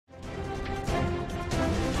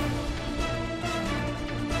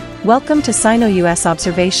Welcome to Sino-US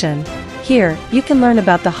Observation. Here, you can learn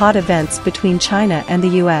about the hot events between China and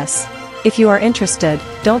the US. If you are interested,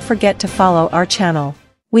 don't forget to follow our channel.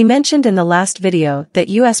 We mentioned in the last video that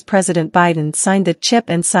US President Biden signed the Chip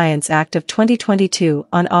and Science Act of 2022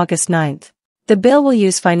 on August 9. The bill will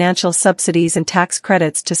use financial subsidies and tax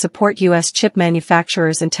credits to support US chip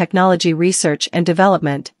manufacturers and technology research and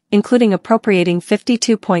development, including appropriating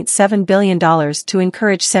 $52.7 billion to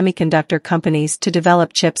encourage semiconductor companies to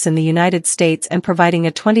develop chips in the United States and providing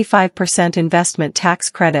a 25% investment tax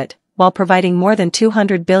credit, while providing more than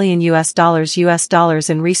 $200 billion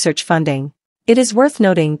in research funding. It is worth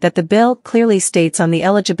noting that the bill clearly states on the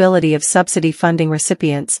eligibility of subsidy funding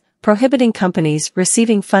recipients, prohibiting companies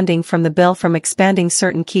receiving funding from the bill from expanding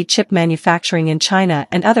certain key chip manufacturing in China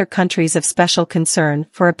and other countries of special concern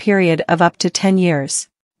for a period of up to 10 years.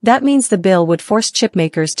 That means the bill would force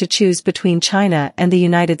chipmakers to choose between China and the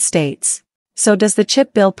United States. So does the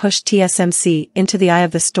chip bill push TSMC into the eye of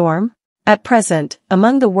the storm? At present,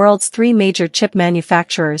 among the world's three major chip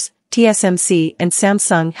manufacturers, TSMC and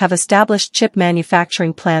Samsung have established chip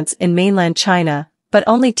manufacturing plants in mainland China, but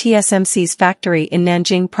only TSMC's factory in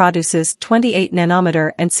Nanjing produces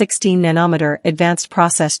 28nm and 16nm advanced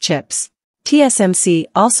process chips. TSMC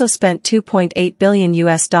also spent $2.8 billion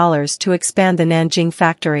to expand the Nanjing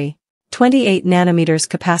factory, 28nm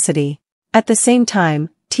capacity. At the same time,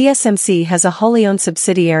 TSMC has a wholly owned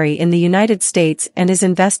subsidiary in the United States and is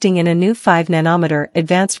investing in a new 5nm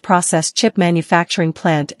advanced process chip manufacturing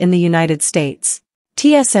plant in the United States.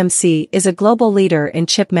 TSMC is a global leader in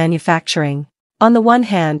chip manufacturing. On the one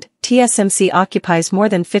hand, TSMC occupies more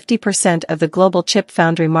than 50% of the global chip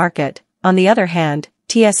foundry market. On the other hand,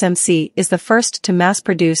 TSMC is the first to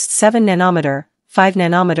mass-produce 7nm,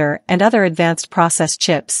 5nm and other advanced process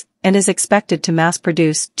chips, and is expected to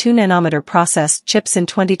mass-produce 2nm process chips in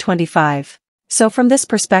 2025. So from this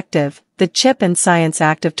perspective, the Chip and Science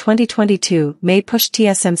Act of 2022 may push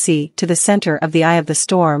TSMC to the center of the eye of the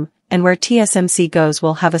storm, and where TSMC goes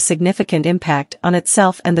will have a significant impact on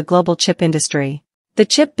itself and the global chip industry. The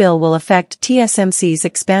chip bill will affect TSMC's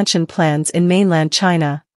expansion plans in mainland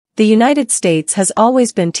China. The United States has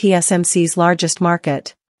always been TSMC's largest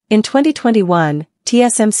market. In 2021,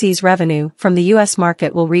 TSMC's revenue from the U.S.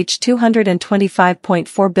 market will reach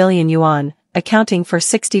 225.4 billion yuan, accounting for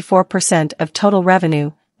 64% of total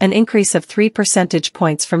revenue, an increase of 3 percentage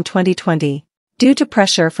points from 2020. Due to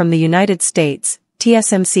pressure from the United States,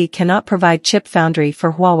 TSMC cannot provide chip foundry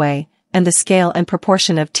for Huawei, and the scale and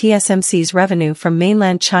proportion of TSMC's revenue from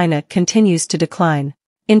mainland China continues to decline.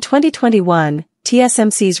 In 2021,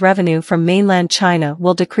 TSMC's revenue from mainland China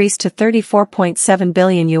will decrease to 34.7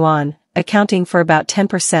 billion yuan, accounting for about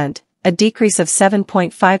 10%, a decrease of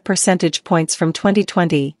 7.5 percentage points from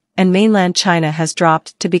 2020, and mainland China has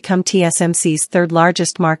dropped to become TSMC's third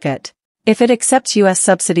largest market. If it accepts U.S.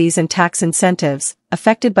 subsidies and tax incentives,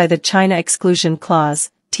 affected by the China Exclusion Clause,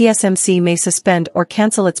 TSMC may suspend or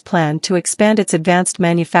cancel its plan to expand its advanced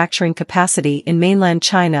manufacturing capacity in mainland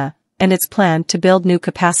China, and its plan to build new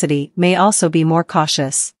capacity may also be more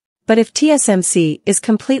cautious. But if TSMC is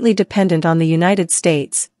completely dependent on the United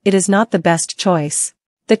States, it is not the best choice.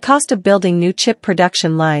 The cost of building new chip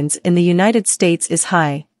production lines in the United States is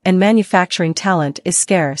high, and manufacturing talent is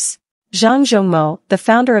scarce. Zhang Zhongmo, the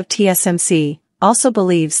founder of TSMC, also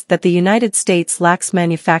believes that the United States lacks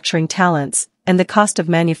manufacturing talents, and the cost of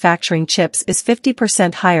manufacturing chips is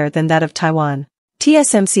 50% higher than that of Taiwan.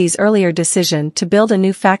 TSMC's earlier decision to build a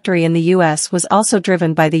new factory in the U.S. was also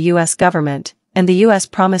driven by the U.S. government, and the U.S.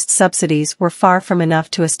 promised subsidies were far from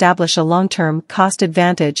enough to establish a long-term cost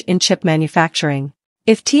advantage in chip manufacturing.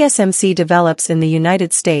 If TSMC develops in the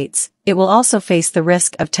United States, it will also face the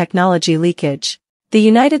risk of technology leakage. The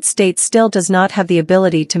United States still does not have the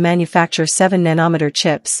ability to manufacture 7nm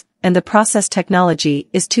chips, and the process technology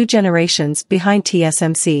is 2 generations behind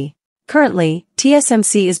TSMC. Currently,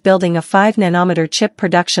 TSMC is building a 5nm chip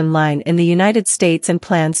production line in the United States and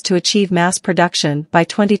plans to achieve mass production by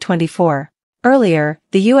 2024. Earlier,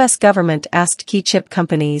 the U.S. government asked key chip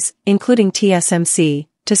companies, including TSMC,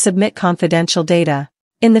 to submit confidential data.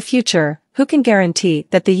 In the future, who can guarantee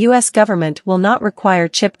that the U.S. government will not require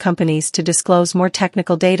chip companies to disclose more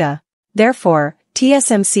technical data? Therefore,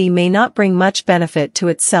 TSMC may not bring much benefit to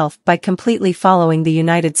itself by completely following the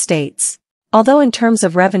United States. Although in terms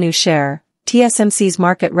of revenue share, TSMC's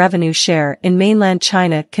market revenue share in mainland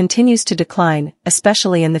China continues to decline,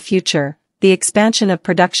 especially in the future, the expansion of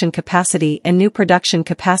production capacity and new production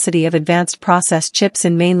capacity of advanced process chips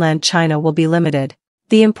in mainland China will be limited.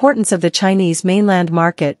 The importance of the Chinese mainland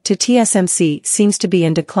market to TSMC seems to be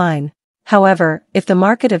in decline. However, if the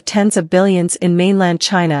market of tens of billions in mainland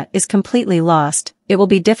China is completely lost, it will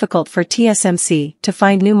be difficult for TSMC to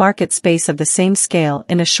find new market space of the same scale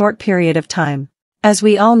in a short period of time. As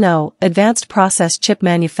we all know, advanced process chip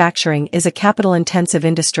manufacturing is a capital-intensive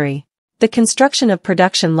industry. The construction of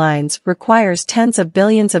production lines requires tens of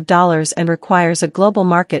billions of dollars and requires a global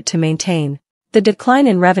market to maintain. The decline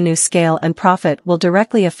in revenue scale and profit will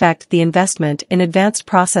directly affect the investment in advanced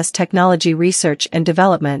process technology research and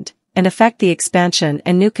development, and affect the expansion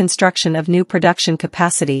and new construction of new production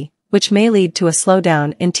capacity, which may lead to a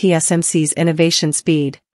slowdown in TSMC's innovation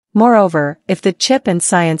speed. Moreover, if the Chip and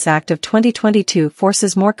Science Act of 2022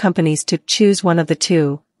 forces more companies to choose one of the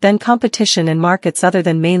two, then competition in markets other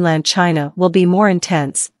than mainland China will be more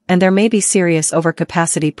intense, and there may be serious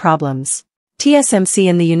overcapacity problems. TSMC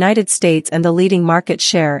in the United States and the leading market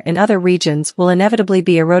share in other regions will inevitably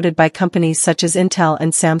be eroded by companies such as Intel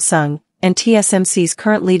and Samsung, and TSMC's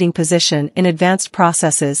current leading position in advanced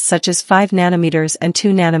processes such as 5 nanometers and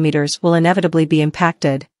 2 nanometers will inevitably be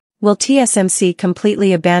impacted. Will TSMC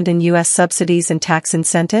completely abandon US subsidies and tax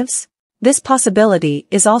incentives? This possibility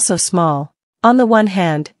is also small. On the one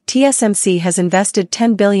hand, TSMC has invested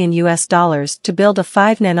 $10 billion to build a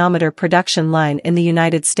 5-nanometer production line in the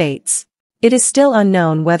United States. It is still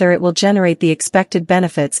unknown whether it will generate the expected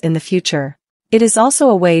benefits in the future. It is also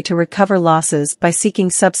a way to recover losses by seeking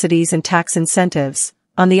subsidies and tax incentives.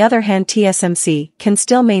 On the other hand, TSMC can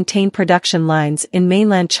still maintain production lines in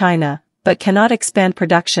mainland China, but cannot expand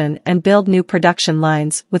production and build new production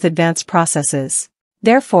lines with advanced processes.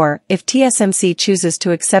 Therefore, if TSMC chooses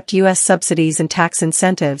to accept US subsidies and tax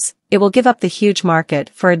incentives, it will give up the huge market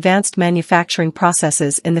for advanced manufacturing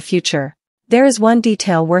processes in the future. There is one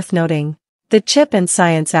detail worth noting. The Chip and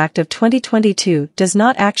Science Act of 2022 does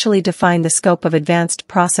not actually define the scope of advanced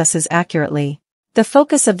processes accurately. The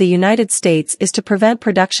focus of the United States is to prevent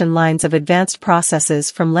production lines of advanced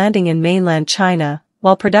processes from landing in mainland China,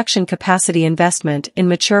 while production capacity investment in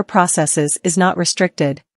mature processes is not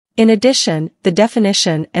restricted. In addition, the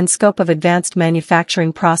definition and scope of advanced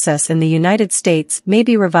manufacturing process in the United States may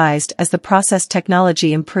be revised as the process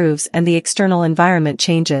technology improves and the external environment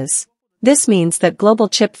changes. This means that global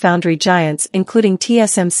chip foundry giants including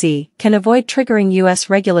TSMC can avoid triggering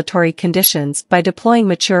US regulatory conditions by deploying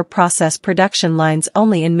mature process production lines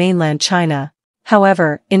only in mainland China.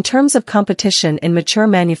 However, in terms of competition in mature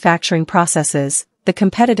manufacturing processes, the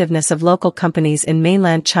competitiveness of local companies in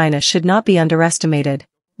mainland China should not be underestimated.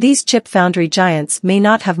 These chip foundry giants may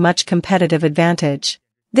not have much competitive advantage.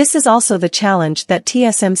 This is also the challenge that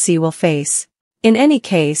TSMC will face. In any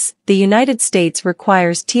case, the United States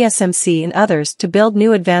requires TSMC and others to build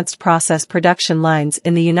new advanced process production lines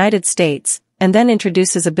in the United States, and then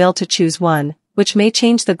introduces a bill to choose one, which may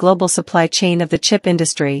change the global supply chain of the chip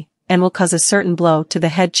industry, and will cause a certain blow to the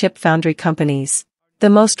head chip foundry companies. The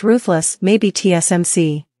most ruthless may be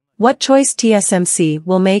TSMC. What choice TSMC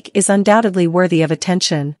will make is undoubtedly worthy of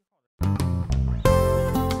attention.